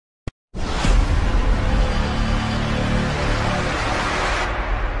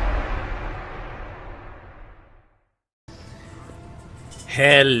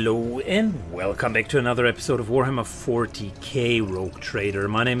Hello and welcome back to another episode of Warhammer 40k Rogue Trader.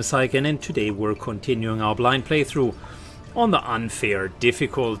 My name is Syken and today we're continuing our blind playthrough on the unfair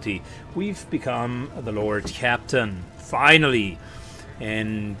difficulty. We've become the Lord Captain, finally.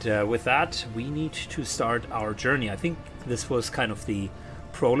 And with that, we need to start our journey. I think this was kind of the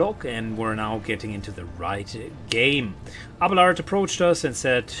prologue and we're now getting into the right game. Abelard approached us and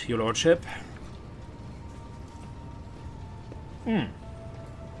said, "Your Lordship."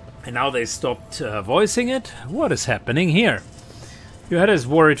 And now they stopped voicing it? What is happening here? You had us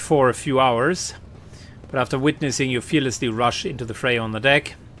worried for a few hours, but after witnessing you fearlessly rush into the fray on the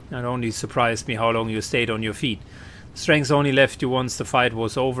deck, it only surprised me how long you stayed on your feet. Strength only left you once the fight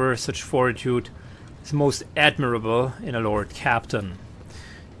was over. Such fortitude is most admirable in a Lord Captain.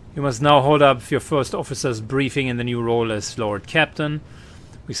 You must now hold up your first officer's briefing in the new role as Lord Captain.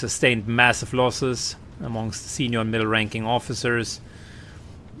 We sustained massive losses amongst the senior and middle-ranking officers.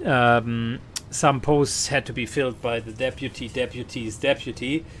 Some posts had to be filled by the deputy's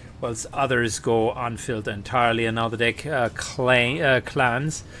deputy, whilst others go unfilled entirely, and now the deck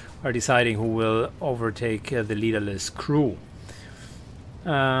clans are deciding who will overtake the leaderless crew.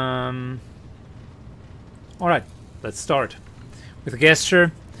 Alright, let's start. With a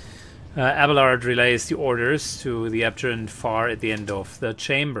gesture, Abelard relays the orders to the Abjutant far at the end of the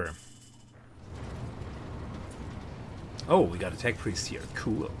chamber. Oh, we got a tech priest here.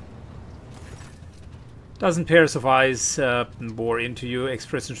 Cool. Dozen pairs of eyes bore into you,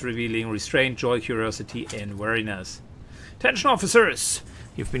 expressions revealing restraint, joy, curiosity, and wariness. Attention, officers!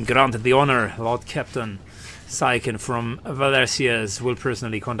 You've been granted the honor. Lord Captain Syken from Valercias will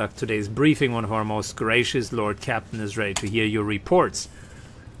personally conduct today's briefing. One of our most gracious Lord Captain is ready to hear your reports.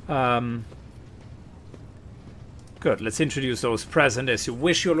 Good. Let's introduce those present as you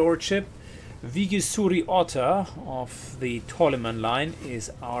wish, your lordship. Vigisuri Otter of the Ptoleman line is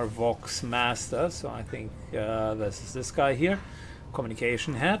our Vox Master, so I think this is this guy here,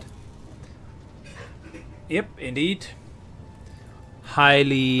 communication head. Yep, indeed.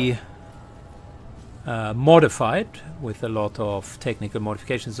 Highly modified, with a lot of technical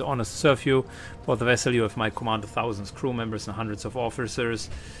modifications. Honor to serve you. For the vessel you have my command of thousands crew members and hundreds of officers.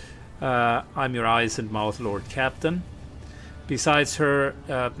 I'm your eyes and mouth Lord Captain. Besides her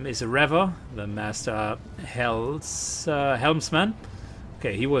is a Rever, the Master Helmsman.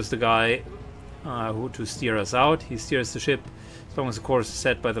 Okay, he was the guy who to steer us out. He steers the ship as long as the course is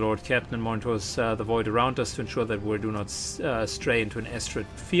set by the Lord Captain and monitors the void around us to ensure that we do not stray into an asteroid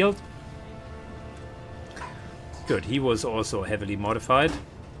field. Good, he was also heavily modified.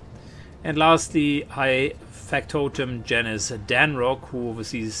 And lastly, High Factotum Janice Danrock, who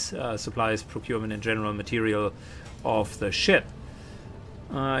oversees supplies, procurement and general material of the ship.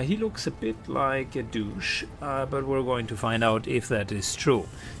 He looks a bit like a douche, but we're going to find out if that is true.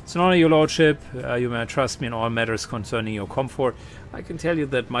 It's an honor, your lordship. You may trust me in all matters concerning your comfort. I can tell you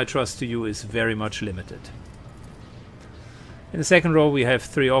that my trust to you is very much limited. In the second row we have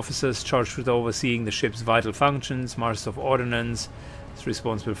 3 officers charged with overseeing the ship's vital functions. Master of Ordnance is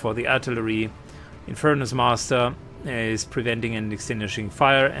responsible for the artillery. Infernus Master is preventing and extinguishing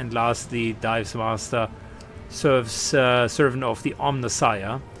fire. And lastly, Dives Master serves servant of the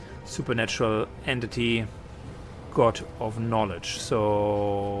Omnissiah, supernatural entity, god of knowledge.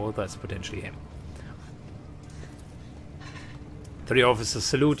 So that's potentially him. 3 officers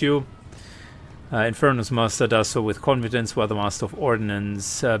salute you. Infernus Master does so with confidence, while the Master of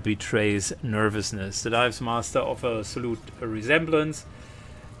Ordnance betrays nervousness. The Dives Master offers salute a resemblance,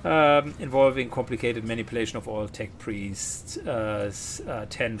 involving complicated manipulation of all tech priests'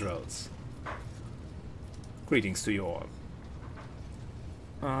 tendrils. Greetings to you all.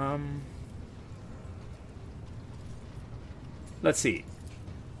 Let's see.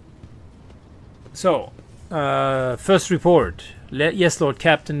 So, first report. Yes, Lord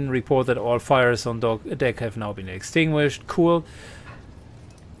Captain, report that all fires on deck have now been extinguished. Cool.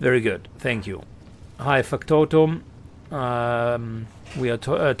 Very good. Thank you. High Factotum. We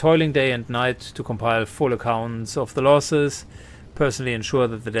are toiling day and night to compile full accounts of the losses. Personally ensure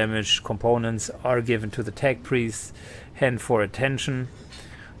that the damaged components are given to the tech priests hand for attention.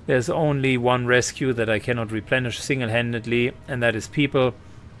 There's only one rescue that I cannot replenish single-handedly, and that is people.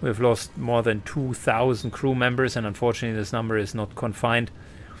 We've lost more than 2,000 crew members, and unfortunately this number is not confined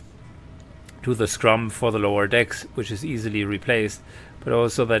to the scrum for the lower decks, which is easily replaced, but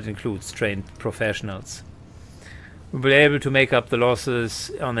also that includes trained professionals. We'll be able to make up the losses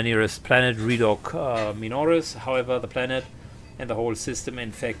on the nearest planet, Redoc Minoris. However, the planet and the whole system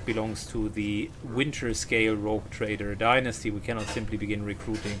in fact belongs to the Winter Scale Rogue Trader dynasty. We cannot simply begin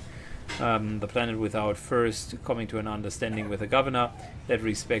recruiting the planet without first coming to an understanding with the governor. In that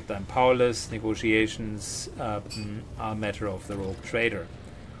respect, I'm powerless. Negotiations are a matter of the rogue trader.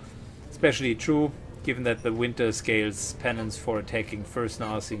 Especially true, given that the winter scales penance for attacking first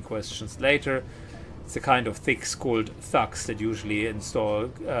and asking questions later. It's the kind of thick-skulled thugs that usually install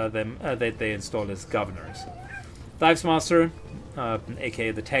that they install as governors. Dives Master,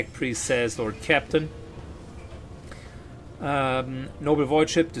 aka the Tech Priest, says, Lord Captain. Noble void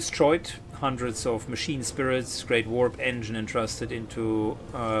ship destroyed. Hundreds of machine spirits. Great warp engine entrusted into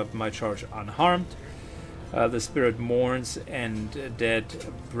my charge unharmed. The spirit mourns and dead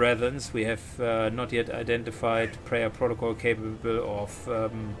brethren. We have not yet identified prayer protocol capable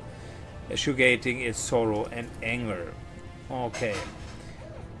of assuagating its sorrow and anger. Okay.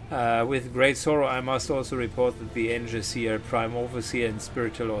 With great sorrow, I must also report that the Engineer, Prime Overseer and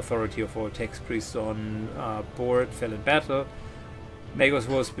Spiritual Authority of all text priests on board fell in battle. Magos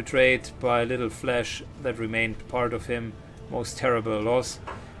was betrayed by little flesh that remained part of him. Most terrible loss.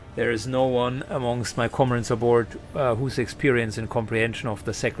 There is no one amongst my comrades aboard whose experience and comprehension of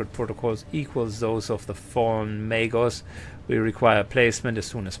the sacred protocols equals those of the fallen Magos. We require placement as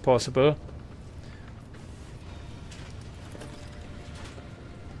soon as possible.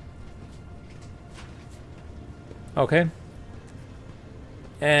 Okay.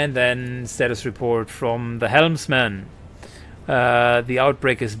 And then status report from the helmsman. The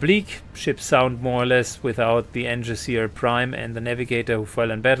outbreak is bleak. Ships sound more or less without the Engineer Prime and the Navigator who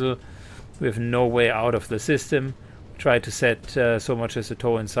fell in battle. We have no way out of the system. We tried to set so much as a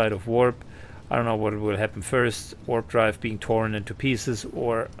toe inside of warp. I don't know what will happen first. Warp drive being torn into pieces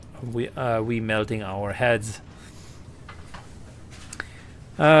or we melting our heads.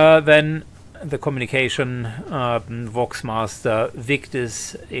 Then the communication Vox Master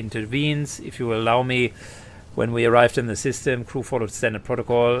Victus intervenes. If you will allow me, when we arrived in the system, crew followed standard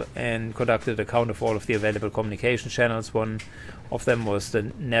protocol and conducted a count of all of the available communication channels. One of them was the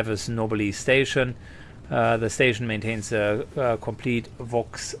Nevis Nobili station. The station maintains a complete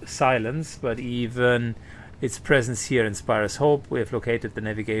Vox silence, but even its presence here inspires hope. We have located the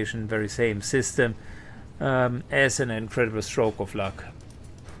navigation very same system as an incredible stroke of luck.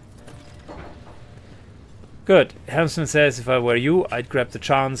 Good. Helmsman says, if I were you, I'd grab the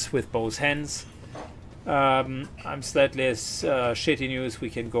chance with both hands. I'm slightly as shitty news. We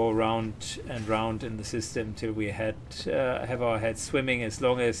can go round and round in the system till we have our heads swimming, as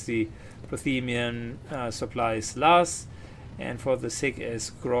long as the Prothemian supplies last. And for the sick as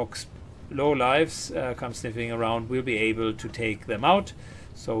Grog's lowlives come sniffing around, we'll be able to take them out,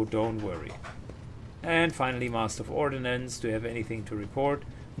 so don't worry. And finally, Master of Ordnance, do you have anything to report?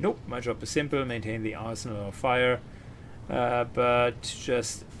 Nope, my job is simple, maintain the arsenal of fire, but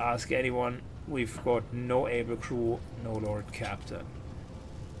just ask anyone. We've got no able crew, no Lord Captain.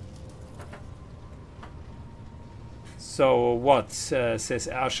 So what, says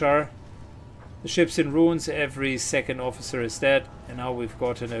Ashar? The ship's in ruins, every second officer is dead, and now we've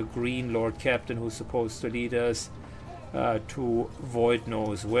gotten a green Lord Captain who's supposed to lead us to Void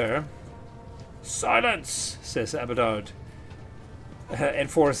knows where. Silence, says Abadard.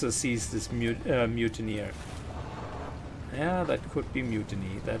 Enforcer sees this mutineer. Yeah, that could be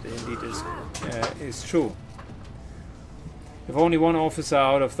mutiny. That indeed is true. If only one officer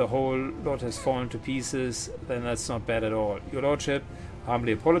out of the whole lot has fallen to pieces, then that's not bad at all. Your Lordship,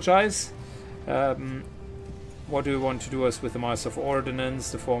 humbly apologize. What do you want to do us with the Master of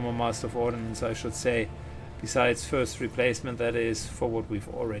Ordnance, the former Master of Ordnance, I should say, besides first replacement, that is, for what we've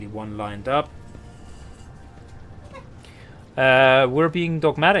already won lined up? We're being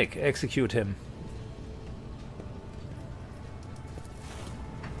dogmatic. Execute him.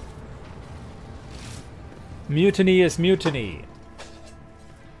 Mutiny is mutiny.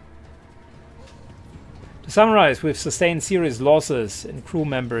 To summarize, we've sustained serious losses in crew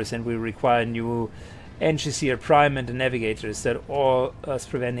members and we require new Engineer Prime and the Navigators, that all is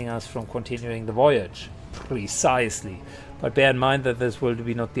preventing us from continuing the voyage. Precisely. But bear in mind that this will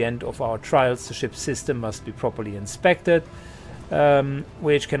be not the end of our trials. The ship's system must be properly inspected,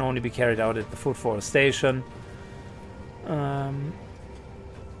 which can only be carried out at the Footfall Station.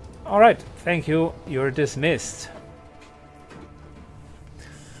 Alright, thank you. You're dismissed.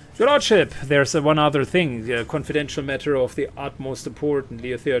 Your Lordship, there's one other thing. A confidential matter of the utmost importance.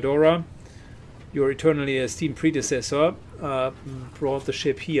 Leo Theodora, your eternally esteemed predecessor, brought the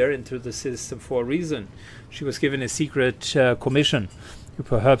ship here into the system for a reason. She was given a secret commission. You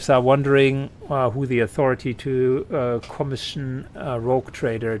perhaps are wondering who the authority to commission a rogue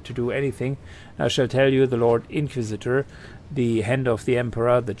trader to do anything. I shall tell you, the Lord Inquisitor. the hand of the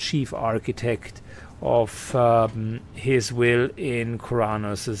Emperor, the chief architect of his will in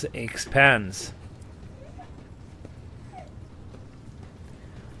Koranos' expanse.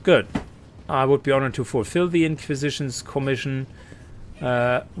 Good. I would be honored to fulfill the Inquisition's commission.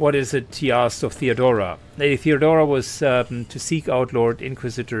 What is it he asked of Theodora? Lady Theodora was to seek out Lord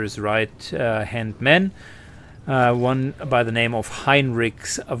Inquisitor's right-hand man, one by the name of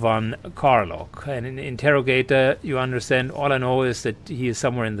Heinrichs von Karlock. And in interrogator, you understand, all I know is that he is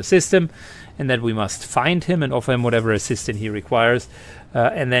somewhere in the system, and that we must find him and offer him whatever assistance he requires,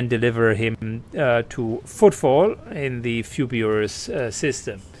 and then deliver him to Footfall in the Fubior's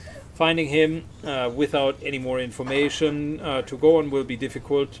system. Finding him without any more information to go on will be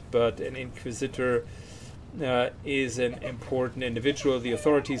difficult, but an Inquisitor is an important individual. The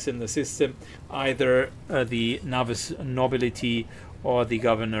authorities in the system, either the novice nobility or the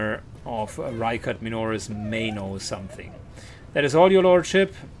governor of Rykard Minoris, may know something. That is all, your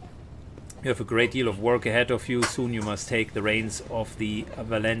lordship. You have a great deal of work ahead of you. Soon you must take the reins of the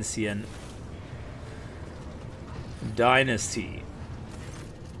Valencian dynasty.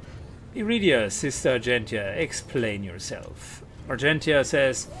 Iridia, Sister Argentia, explain yourself. Argentia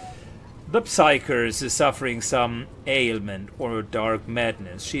says, the Psychers is suffering some ailment or dark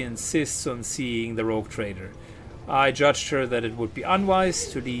madness. She insists on seeing the rogue trader. I judged her that it would be unwise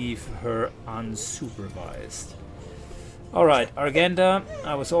to leave her unsupervised. Alright, Argenta,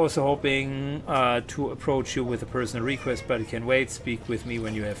 I was also hoping to approach you with a personal request, but you can wait. Speak with me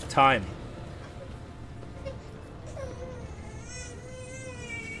when you have time.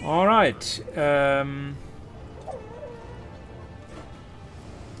 Alright,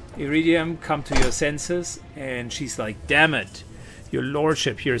 Iridium, come to your senses. And she's like, damn it, your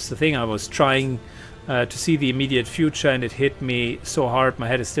lordship, here's the thing. I was trying to see the immediate future, and it hit me so hard my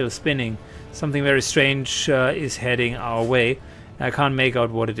head is still spinning. Something very strange is heading our way. I can't make out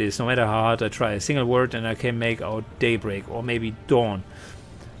what it is. No matter how hard I try a single word, and I can make out daybreak or maybe dawn.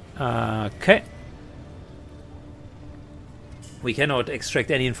 Okay. We cannot extract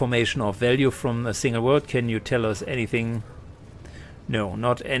any information of value from a single word. Can you tell us anything? No,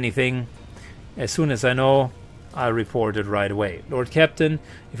 not anything. As soon as I know, I'll report it right away. Lord Captain,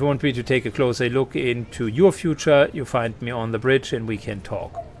 if you want me to take a closer look into your future, you find me on the bridge and we can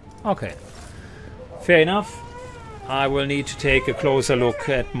talk. Okay. Fair enough. I will need to take a closer look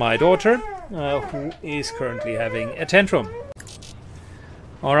at my daughter, who is currently having a tantrum.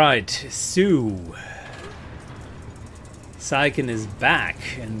 Alright, so Syken is back,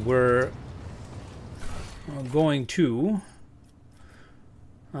 and we're going to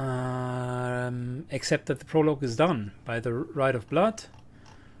accept that the prologue is done by the right of blood.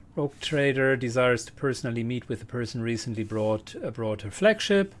 Rogue trader desires to personally meet with the person recently brought aboard her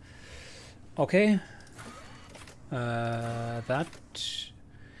flagship. Okay. That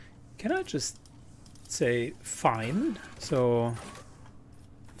can I just say fine? So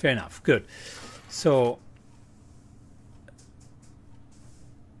fair enough. Good. So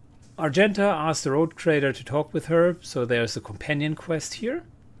Argenta asked the road trader to talk with her, so there's a companion quest here.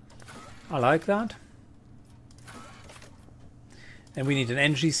 I like that. And we need an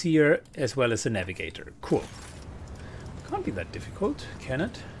NG seer as well as a navigator. Cool. Can't be that difficult, can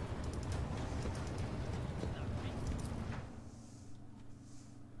it?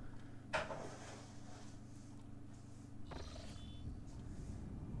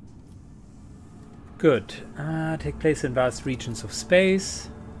 Good. Take place in vast regions of space.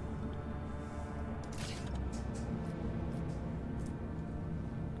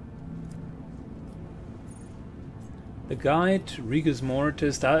 The guide, Rigus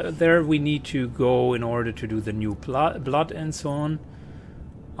Mortis, there we need to go in order to do the new blood and so on.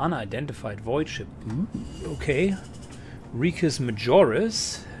 Unidentified void ship. Okay. Rigus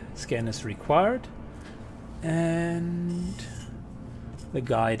Majoris, scan is required. And the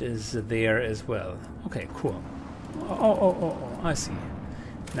guide is there as well. Okay, cool. Oh, I see.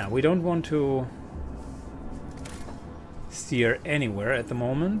 Now, we don't want to steer anywhere at the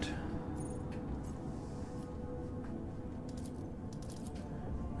moment.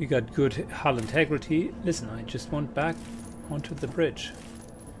 We got good hull integrity. Listen, I just want back onto the bridge.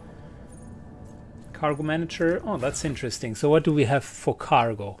 Cargo manager. Oh, that's interesting. So what do we have for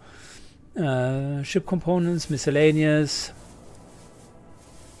cargo? Ship components, miscellaneous.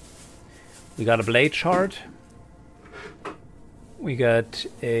 We got a blade chart. We got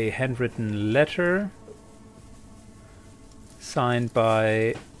a handwritten letter signed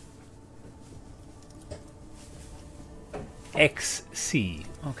by XC.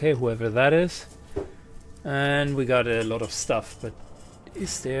 Okay, whoever that is. And we got a lot of stuff, but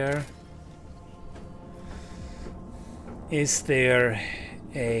is there Is there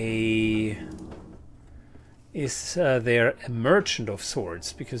a merchant of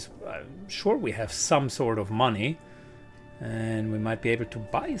sorts? Because I'm sure we have some sort of money and we might be able to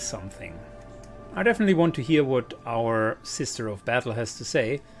buy something. I definitely want to hear what our sister of battle has to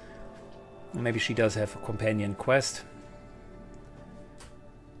say. Maybe she does have a companion quest.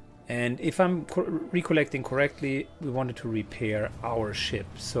 And if I'm recollecting correctly, we wanted to repair our ship.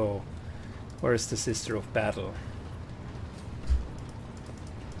 So where's the sister of battle?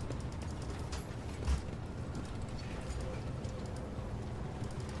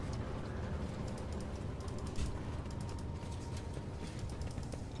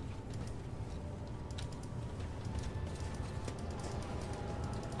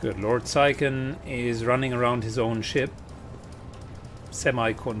 Good. Lord Syken is running around his own ship,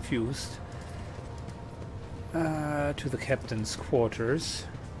 semi-confused, to the captain's quarters.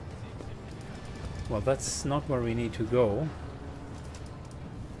 Well, that's not where we need to go.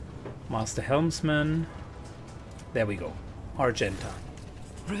 Master Helmsman. There we go. Argenta.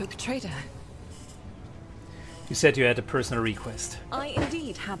 Rogue trader. You said you had a personal request. I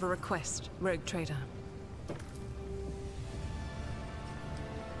indeed have a request, Rogue trader.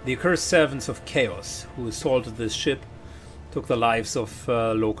 The accursed servants of chaos who assaulted this ship took the lives of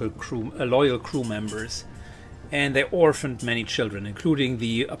loyal crew members, and they orphaned many children, including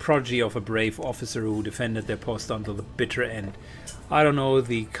the prodigy of a brave officer who defended their post until the bitter end. I don't know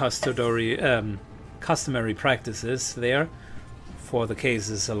the customary practices there for the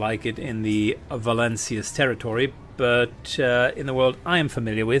cases like it in the Valencia's territory, but in the world I am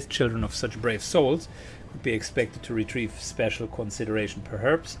familiar with, children of such brave souls would be expected to retrieve special consideration.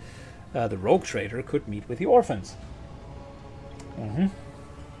 Perhaps the rogue trader could meet with the orphans.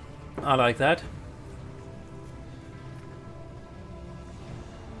 I like that.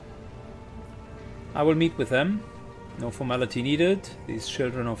 I will meet with them. No formality needed. These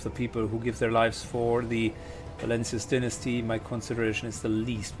children of the people who give their lives for the Valencia's dynasty, my consideration is the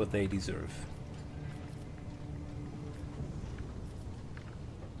least what they deserve.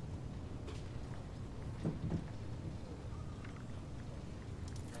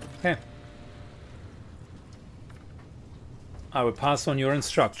 Okay. I will pass on your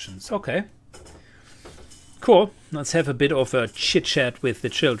instructions. Okay. Cool. Let's have a bit of a chit-chat with the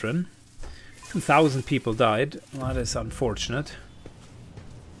children. 2,000 people died. Well, that is unfortunate.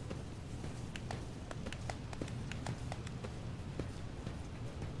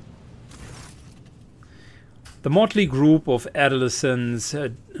 The motley group of adolescents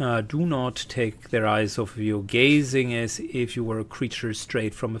do not take their eyes off you, gazing as if you were a creature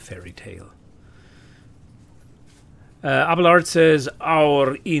straight from a fairy tale. Abelard says,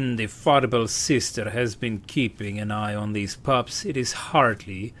 our indefatigable sister has been keeping an eye on these pups. It is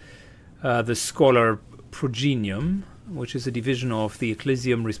hardly the scholar progenium, which is a division of the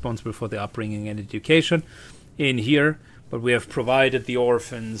ecclesium responsible for the upbringing and education in here, but we have provided the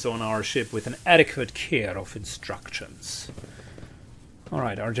orphans on our ship with an adequate care of instructions.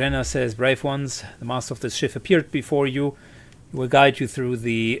 Alright, Argena says, brave ones, the master of this ship appeared before you. He will guide you through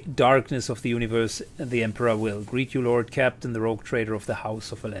the darkness of the universe. The Emperor will greet you, Lord Captain, the rogue trader of the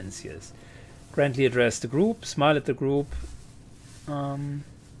House of Valencias. Grandly address the group, smile at the group.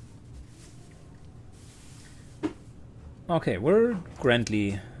 Okay, we're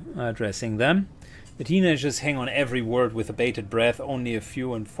grandly addressing them. The teenagers hang on every word with a bated breath. Only a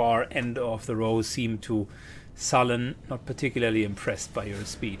few and far end of the row seem to sullen, not particularly impressed by your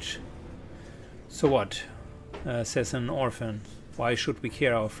speech. So what? Says an orphan. Why should we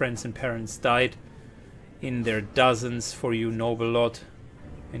care? Our friends and parents died in their dozens for you, noble lot,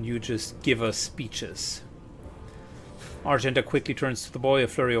 and you just give us speeches. Argenta quickly turns to the boy, a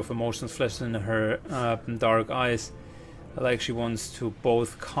flurry of emotions flashes in her dark eyes, like she wants to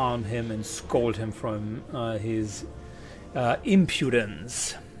both calm him and scold him from his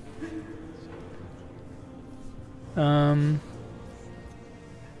impudence.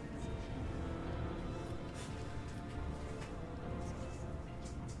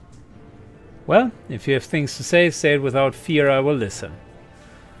 Well, if you have things to say it without fear, I will listen.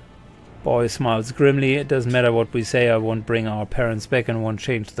 Boy smiles grimly. It doesn't matter what we say, I won't bring our parents back and won't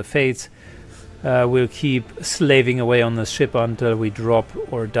change the fates. We'll keep slaving away on the ship until we drop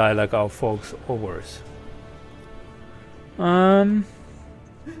or die like our folks, or worse. I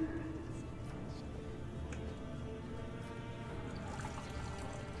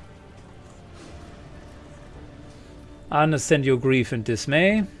understand your grief and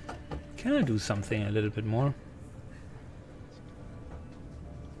dismay. Can I do something a little bit more?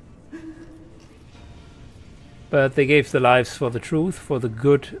 But they gave their lives for the truth, for the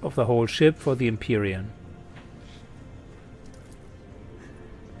good of the whole ship, for the Empyrean.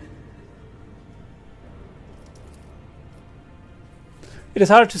 It is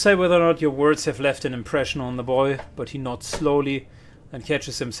hard to say whether or not your words have left an impression on the boy, but he nods slowly and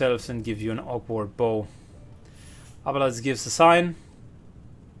catches himself and gives you an awkward bow. Abelards gives a sign,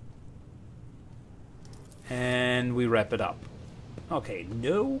 and we wrap it up. Okay,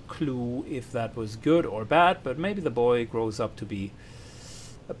 no clue if that was good or bad, but maybe the boy grows up to be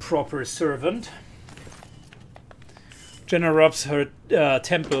a proper servant. Jenna rubs her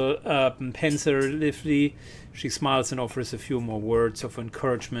temple pensively. She smiles and offers a few more words of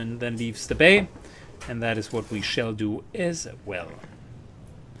encouragement, then leaves the bay, and that is what we shall do as well.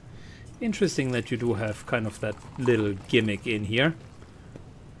 Interesting that you do have kind of that little gimmick in here.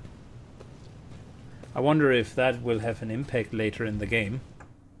 I wonder if that will have an impact later in the game.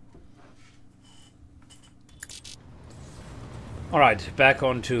 Alright, back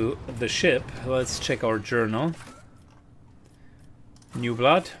onto the ship. Let's check our journal. New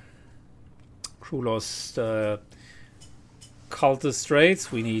blood. Crew lost cultist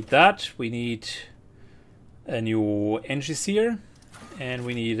rates. We need that. We need a new engineer. And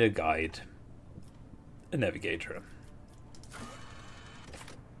we need a guide. A navigator.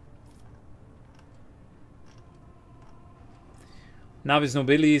 Navis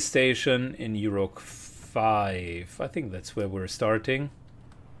Nobili station in Urok 5. I think that's where we're starting.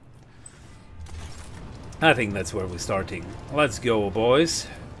 Let's go, boys.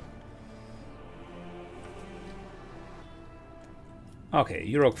 Okay,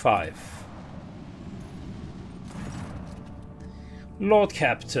 Urok 5. Lord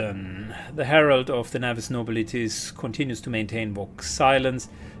Captain, the Herald of the Navis Nobilities continues to maintain Vox silence,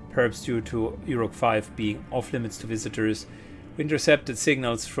 perhaps due to Urok 5 being off-limits to visitors. We intercepted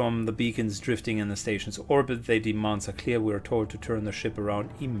signals from the beacons drifting in the station's orbit. Their demands are clear. We are told to turn the ship around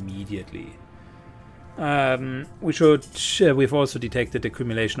immediately. We've also detected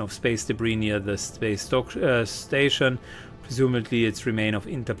accumulation of space debris near the space dock station. Presumably its remain of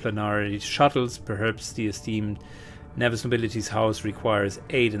interplanetary shuttles. Perhaps the esteemed Navis Nobility's house requires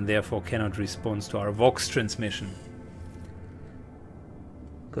aid and therefore cannot respond to our Vox transmission.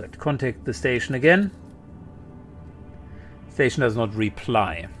 Good. Contact the station again. Station does not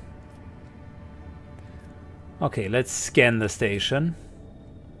reply. Okay, let's scan the station.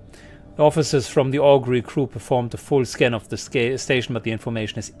 The officers from the augury crew performed a full scan of the station, but the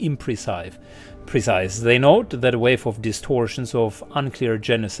information is imprecise. They note that a wave of distortions of unclear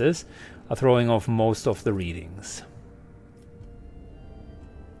genesis are throwing off most of the readings.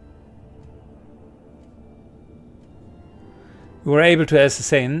 We were able to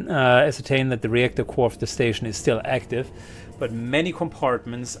ascertain that the reactor core of the station is still active, but many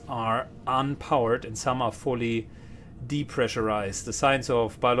compartments are unpowered and some are fully depressurized. The signs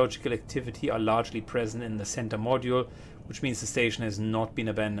of biological activity are largely present in the center module, which means the station has not been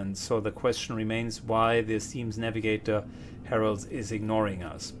abandoned. So the question remains why the esteemed navigator Herald is ignoring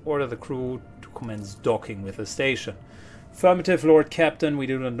us. Order the crew to commence docking with the station. Affirmative, Lord Captain. We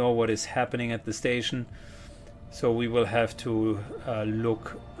do not know what is happening at the station. So we will have to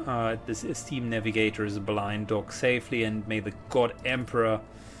look at this esteemed navigator's blind dock safely, and may the God Emperor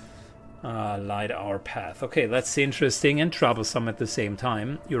light our path. Okay, that's interesting and troublesome at the same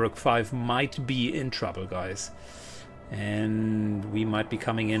time. Urok 5 might be in trouble, guys. And we might be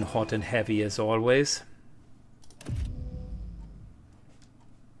coming in hot and heavy as always.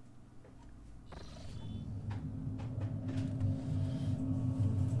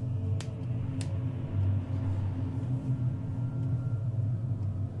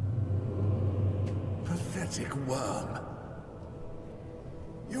 Worm.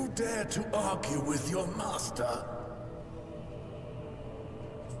 You dare to argue with your master?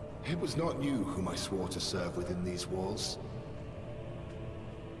 It was not you whom I swore to serve within these walls.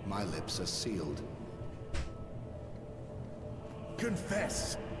 My lips are sealed.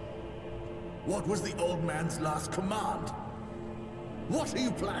 Confess. What was the old man's last command? What are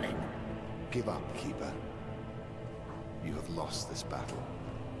you planning? Give up, Keeper. You have lost this battle.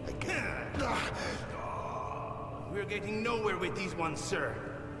 Again. We're getting nowhere with these ones, sir.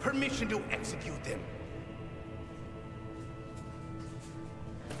 Permission to execute them.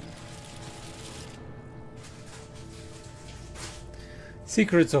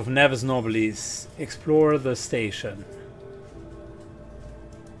 Secrets of Navis Nobilis. Explore the station.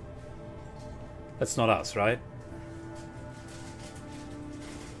 That's not us, right?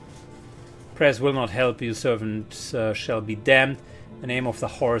 Prayers will not help you. Servants shall be damned. In the name of the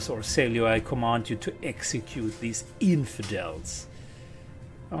horse or sailor, I command you to execute these infidels.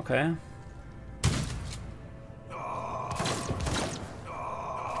 Okay.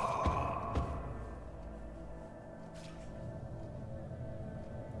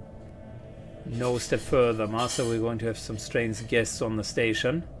 No step further, Master. We're going to have some strange guests on the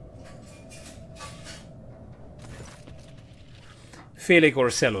station. Felix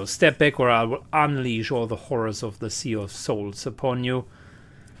Orsello, step back or I will unleash all the horrors of the Sea of Souls upon you.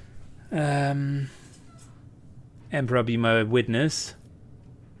 Emperor, be my witness.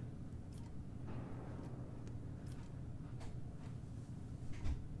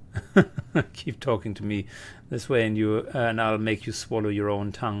 Keep talking to me this way and I'll make you swallow your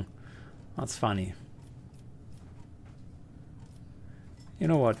own tongue. That's funny. You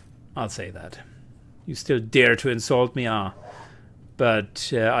know what? I'll say that. You still dare to insult me?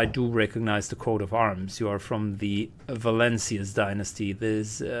 But I do recognize the coat of arms. You are from the Valencius dynasty.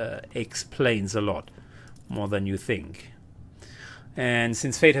 This explains a lot, more than you think. And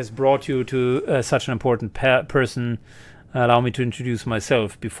since fate has brought you to such an important person, allow me to introduce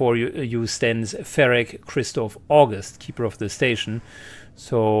myself. Before you stands Ferric Christoph August, keeper of the station.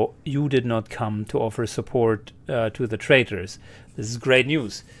 So you did not come to offer support to the traitors. This is great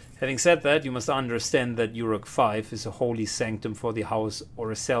news. Having said that, you must understand that Uruk 5 is a holy sanctum for the house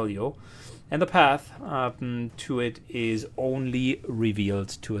Orselio, and the path to it is only revealed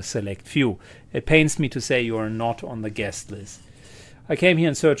to a select few. It pains me to say you are not on the guest list. I came here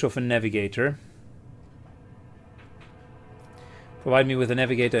in search of a navigator. Provide me with a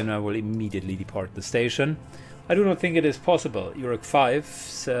navigator and I will immediately depart the station. I do not think it is possible. Uruk 5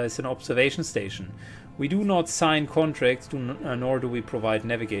 is an observation station. We do not sign contracts, nor do we provide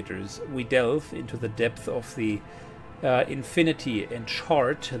navigators. We delve into the depth of the infinity and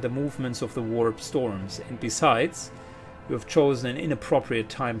chart the movements of the warp storms. And besides, you have chosen an inappropriate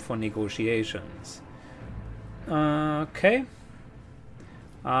time for negotiations. Okay.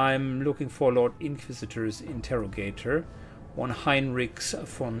 I'm looking for Lord Inquisitor's interrogator, one Heinrichs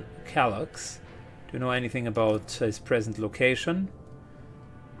von Kallax. Do you know anything about his present location?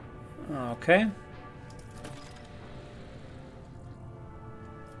 Okay.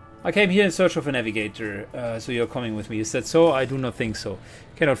 I came here in search of a navigator, so you're coming with me. Is that so? I do not think so. You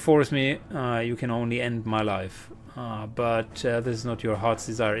cannot force me. You can only end my life. But this is not your heart's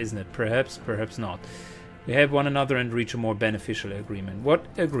desire, isn't it? Perhaps, perhaps not. We help one another and reach a more beneficial agreement. What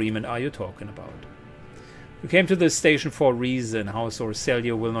agreement are you talking about? You came to this station for a reason. House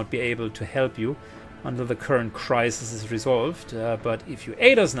Orselio will not be able to help you until the current crisis is resolved. But if you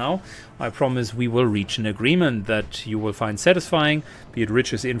aid us now, I promise we will reach an agreement that you will find satisfying, be it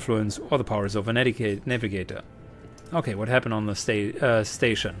riches, influence, or the powers of a navigator. Okay, what happened on the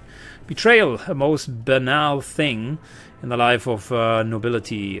station? Betrayal, a most banal thing in the life of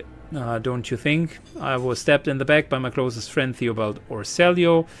nobility. Don't you think? I was stabbed in the back by my closest friend Theobald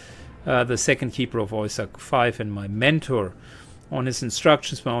Orselio, the second keeper of Oisak 5 and my mentor. On his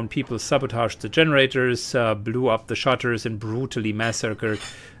instructions, my own people sabotaged the generators, blew up the shutters, and brutally massacred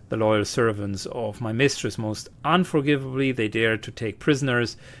the loyal servants of my mistress. Most unforgivably, they dared to take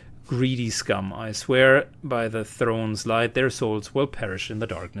prisoners. Greedy scum. I swear by the throne's light, their souls will perish in the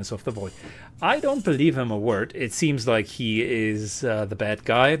darkness of the void. I don't believe him a word. It seems like he is the bad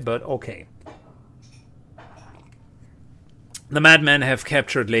guy, but okay. The madmen have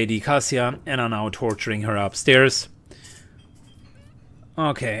captured Lady Cassia and are now torturing her upstairs.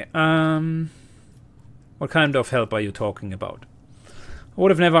 Okay, what kind of help are you talking about? I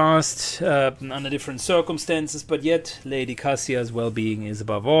would have never asked under different circumstances, but yet Lady Cassia's well-being is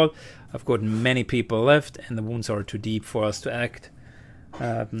above all. I've got many people left, and the wounds are too deep for us to act.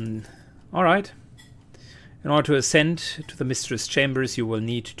 Alright. In order to ascend to the mistress' chambers, you will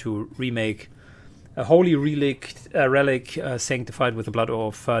need to remake a holy relic sanctified with the blood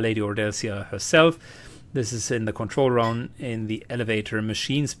of Lady Ordelcia herself. This is in the control room in the elevator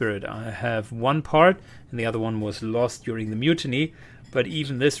machine spirit. I have one part, and the other one was lost during the mutiny. But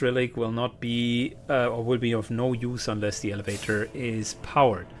even this relic will not be, or will be of no use unless the elevator is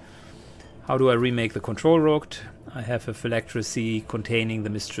powered. How do I remake the control rock? I have a phylactery containing the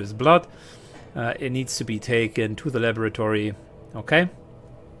mistress' blood. It needs to be taken to the laboratory. Okay.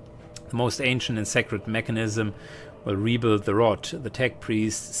 The most ancient and sacred mechanism will rebuild the rod. The tech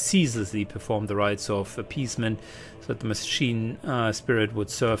priest ceaselessly performed the rites of appeasement so that the machine spirit would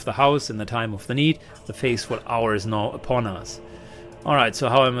serve the house in the time of the need. The faithful hour is now upon us. Alright, so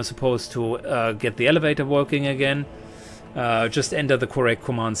how am I supposed to get the elevator working again? Just enter the correct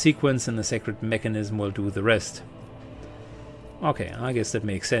command sequence and the sacred mechanism will do the rest. Okay, I guess that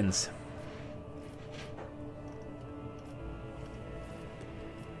makes sense.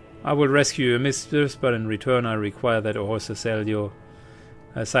 I will rescue your mistress, but in return I require that Orselio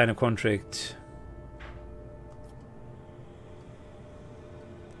sign a contract.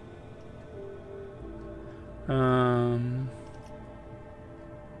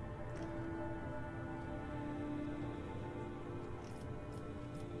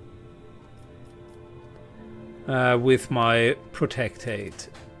 with my protectate.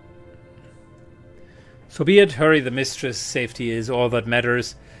 So be it, hurry the mistress, safety is all that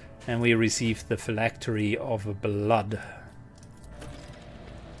matters, and we receive the phylactery of blood.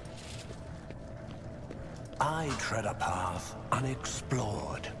 I tread a path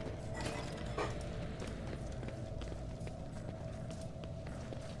unexplored.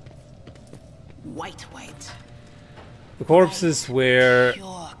 White. The corpses were...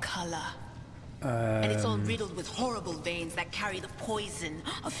 Pure color. And it's all riddled with horrible veins that carry the poison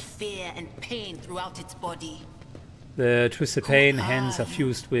of fear and pain throughout its body. The twisted pain hands are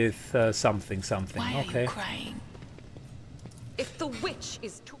fused with something. Why Okay. are you crying? If the witch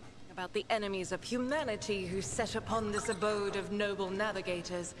is talking about the enemies of humanity who set upon this abode of noble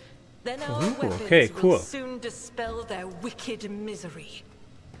navigators, then our weapons okay, cool. will soon dispel their wicked misery.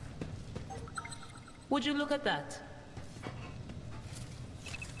 Would you look at that?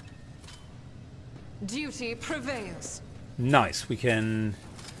 Duty prevails. Nice, we can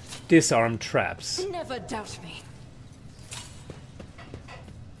disarm traps. Never doubt me.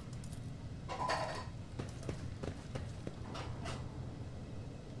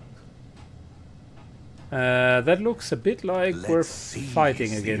 That looks a bit like we're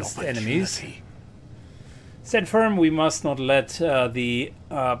fighting against enemies. Stand firm, we must not let the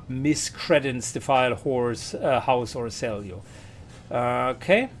miscredence defile house or Celio.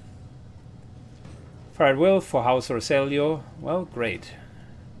 Okay. Fire at will for house or Celio. Well, great.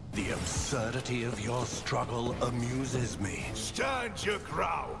 The absurdity of your struggle amuses me. Stand your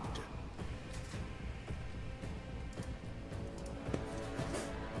ground.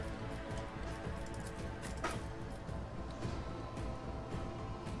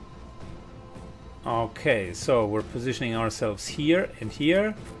 Okay, so we're positioning ourselves here and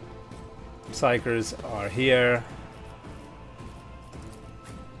here. Psychers are here.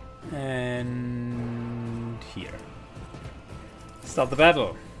 And here. Start the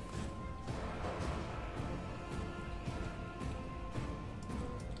battle.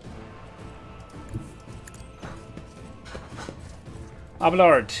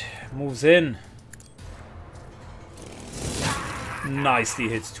 Abelard moves in. Nicely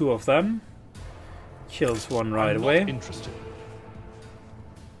hits two of them. Kills one right away. Interested.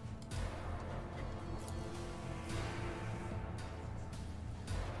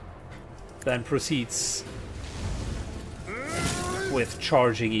 Then proceeds with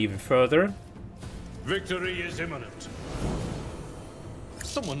charging even further. Victory is imminent.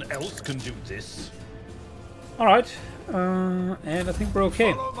 Someone else can do this. Alright, and I think we're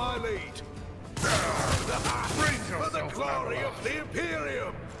okay. Follow my lead. For the glory of the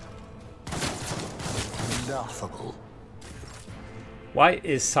Imperium. Laughable. Why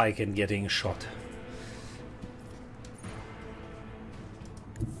is Saiken getting shot?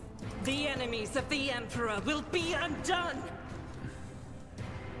 The enemies of the Emperor will be undone!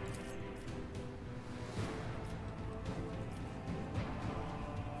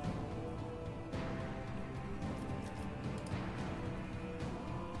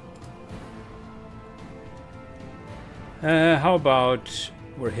 How about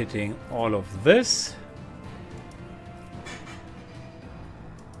we're hitting all of this?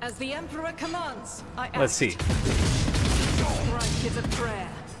 As the Emperor commands, I act. Let's see. Strike is a prayer.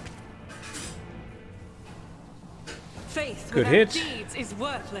 Faith Good without hit. deeds is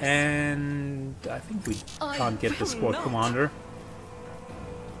worthless. And I think we can't get the will squad not. commander.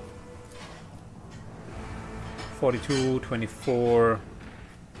 42, 24.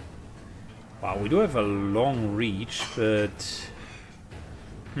 Wow, we do have a long reach, but...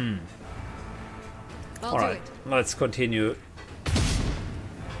 I'll do Alright, it. let's continue.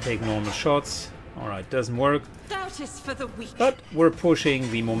 Take normal shots. Alright, doesn't work. Doubt is for the weak. But we're pushing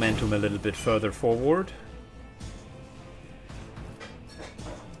the momentum a little bit further forward.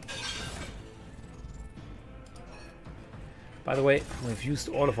 By the way, we've used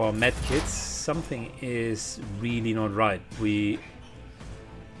all of our med kits. Something is really not right. We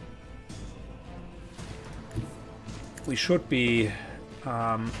should be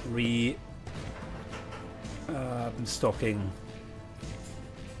stocking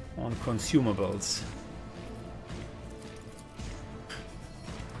on consumables.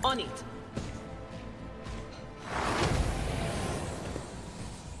 On it.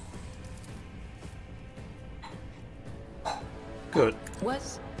 Good.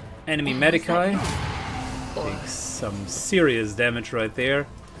 What? Enemy Medici takes some serious damage right there.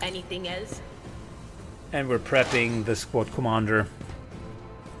 Anything else? And we're prepping the squad commander.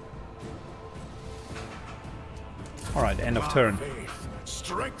 Alright, end of turn. Faith,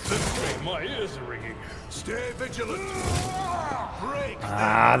 strengthen. My ears are ringing. Stay vigilant. Break.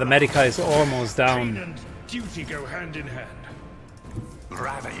 Ah, the Medici is almost Pain down. and duty go hand in hand.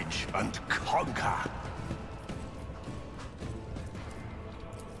 Ravage and conquer.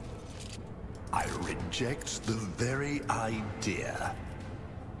 I reject the very idea.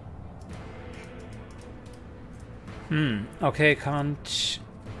 Okay, can't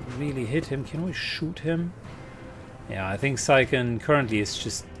really hit him. Can we shoot him? Yeah, I think Sycan currently is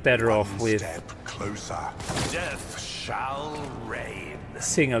just better off with step closer. Death shall reign.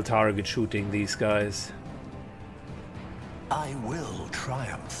 single target shooting these guys. I will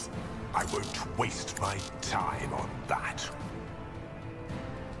triumph. I won't waste my time on that.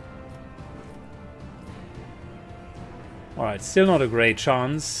 Alright, still not a great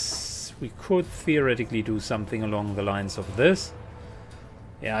chance. We could theoretically do something along the lines of this.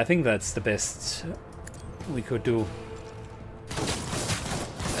 Yeah, I think that's the best we could do.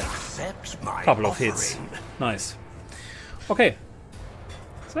 Accept my Couple of hits. offering. Nice. Okay.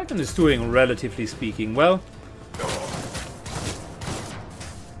 Second is doing, relatively speaking, well.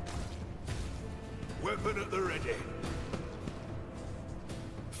 Weapon at the ready.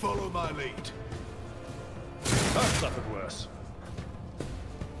 Follow my lead. I've suffered worse.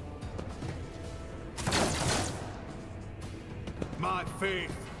 My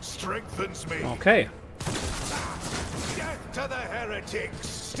faith strengthens me. Okay. Death to the heretics.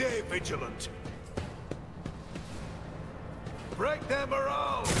 Stay vigilant. Break their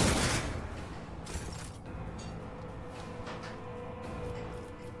morale.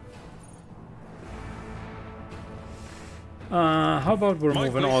 How about we're My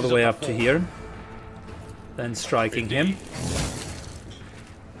moving place all the is way at up the to fort. here. Then striking him.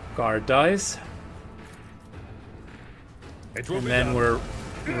 Guard dies. It will And be then done. we're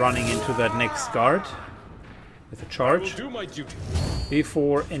running into that next guard with a I will charge do my duty.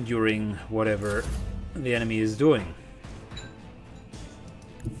 before enduring whatever the enemy is doing.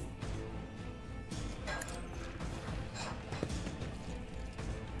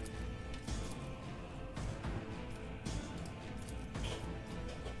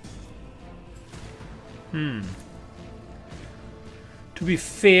 To be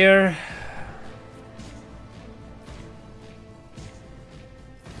fair,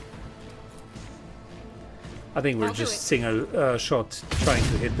 I think we're I'll do just it. single shot trying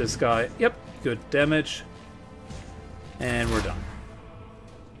to hit this guy. Yep, good damage. And we're done.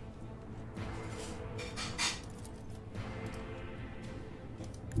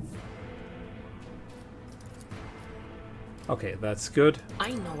 Okay, that's good. I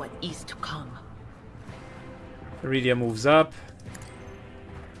know what is to come. Iridia moves up.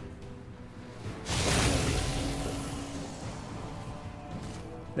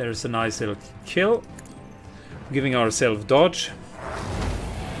 There's a nice little kill. Giving ourselves dodge.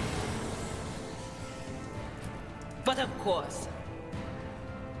 But of course,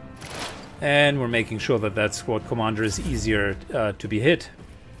 And we're making sure that that squad commander is easier to be hit.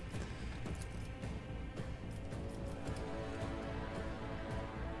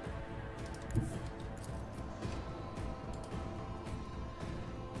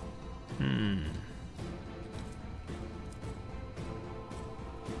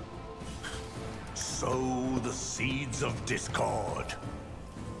 Sow the seeds of discord.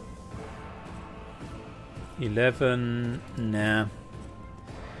 11, nah.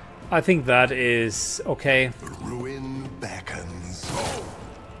 I think that is okay. Ruin beckons.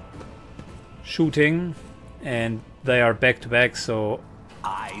 Shooting, and they are back to back, so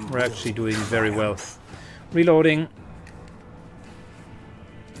I we're actually doing will very well. triumph. Reloading.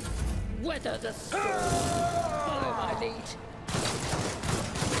 weather the storm. Follow my lead.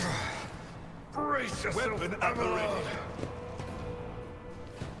 Brace yourself, Weapon at the ready.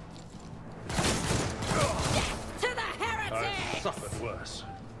 To the heretics! I've suffered worse.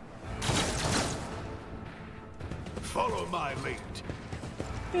 Follow my lead.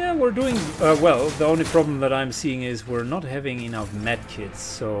 Yeah, we're doing well. The only problem that I'm seeing is we're not having enough medkits,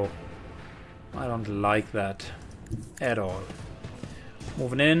 so I don't like that at all.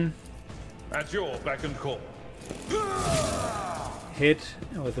 Moving in, At your beck and call. hit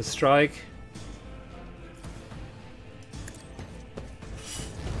with a strike.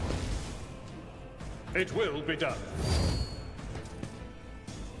 It will be done.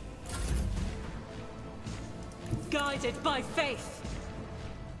 Guided by faith.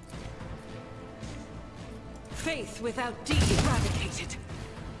 Faith without deed eradicated.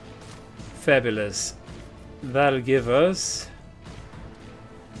 Fabulous. That'll give us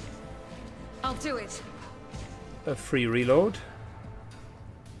I'll do it. a free reload.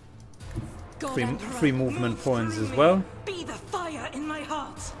 God Free, Emperor, free movement move points through as me. well. Be the fire in my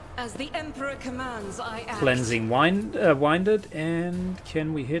heart. As the Emperor commands, I act. Cleansing winded. And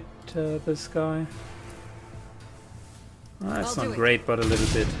can we hit this guy? That's I'll not do it. great, but a little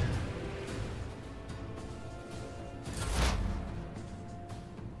bit.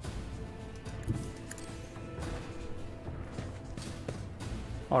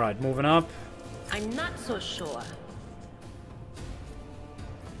 Alright, moving up. I'm not so sure.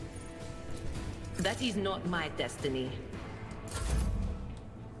 That is not my destiny.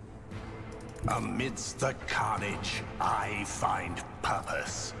 Amidst the carnage, I find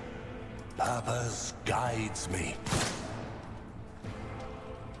purpose. Purpose guides me.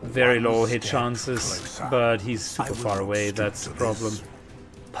 Very One low hit step chances, closer. but he's I super will far not away, stoop that's to the problem. this.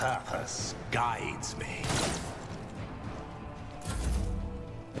 Purpose guides me.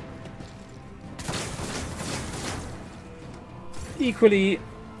 Equally,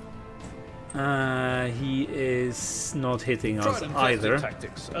 he is not hitting us Tried and either. tested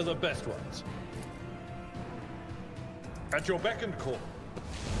tactics are the best ones. At your beck and call.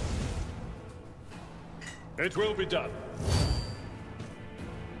 It will be done.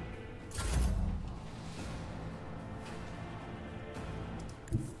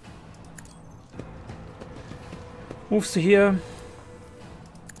 Moves to here.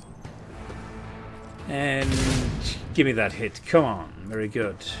 And give me that hit. Come on. Very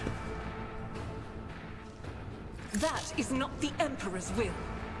good. That is not the Emperor's will.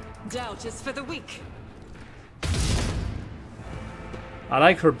 Doubt is for the weak. I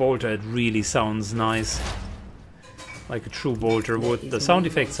like her bolter. It really sounds nice. Like a true bolter would. The sound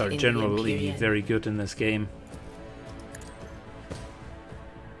effects are generally very good in this game.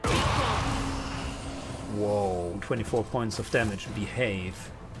 Whoa, 24 points of damage.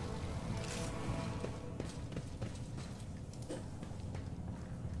 Behave.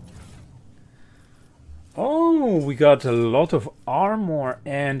 Oh, we got a lot of armor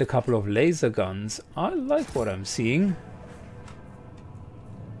and a couple of laser guns. I like what I'm seeing.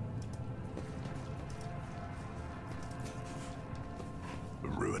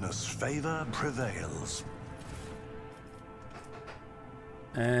 Ruinous favor prevails.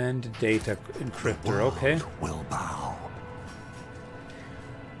 And data encryptor, World okay. will bow.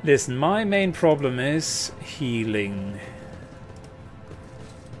 Listen, my main problem is healing.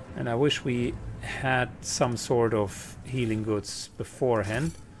 And I wish we had some sort of healing goods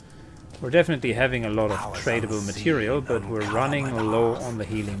beforehand. We're definitely having a lot of tradable material, but we're running low on the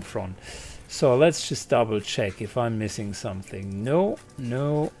healing front. So let's just double check if I'm missing something. No,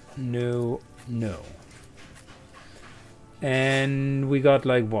 no, no, no. And we got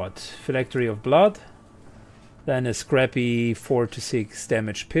like what? Phylactery of Blood. Then a scrappy 4 to 6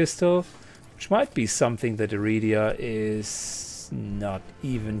 damage pistol, which might be something that Iridia is not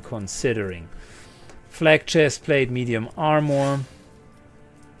even considering. Flak chestplate, medium armor.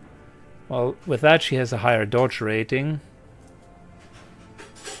 Well, with that she has a higher dodge rating.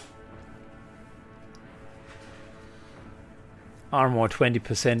 Armor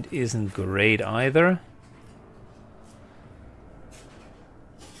 20% isn't great either.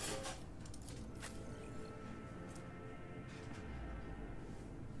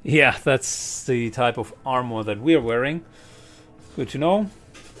 Yeah, that's the type of armor that we're wearing. Good to know.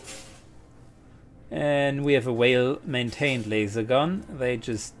 And we have a well-maintained laser gun. They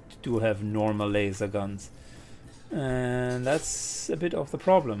just do have normal laser guns. And that's a bit of the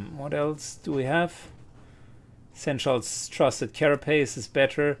problem. What else do we have? Essentials Trusted Carapace is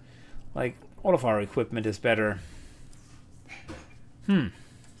better. Like, all of our equipment is better.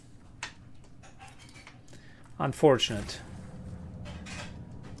 Unfortunate.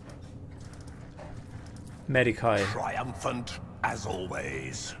 Medicae. Triumphant as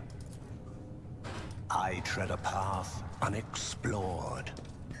always. I tread a path unexplored.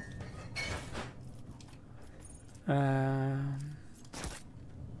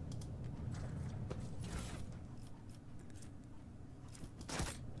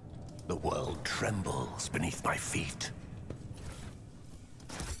 The world trembles beneath my feet.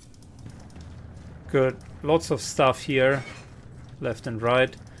 Good. Lots of stuff here, left and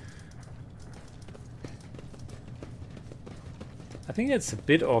right. I think it's a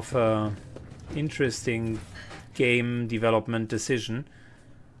bit of a interesting game development decision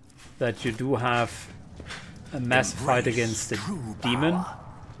that you do have a massive fight against the demon,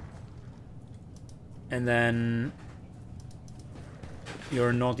 and then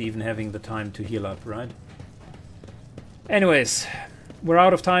you're not even having the time to heal up, right? Anyways, we're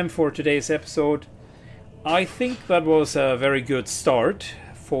out of time for today's episode. I think that was a very good start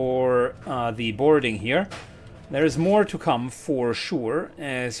for the boarding here. There is more to come for sure.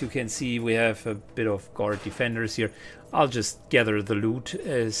 As you can see, we have a bit of guard defenders here. I'll just gather the loot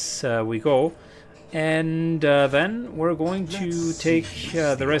as we go. And then we're going to take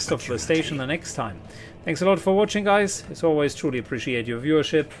the rest of the station the next time. Thanks a lot for watching, guys. As always, truly appreciate your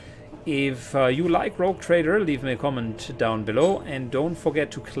viewership. If you like Rogue Trader, leave me a comment down below. And don't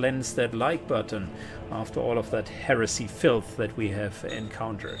forget to cleanse that like button after all of that heresy filth that we have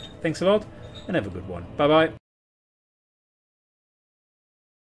encountered. Thanks a lot, and have a good one. Bye-bye.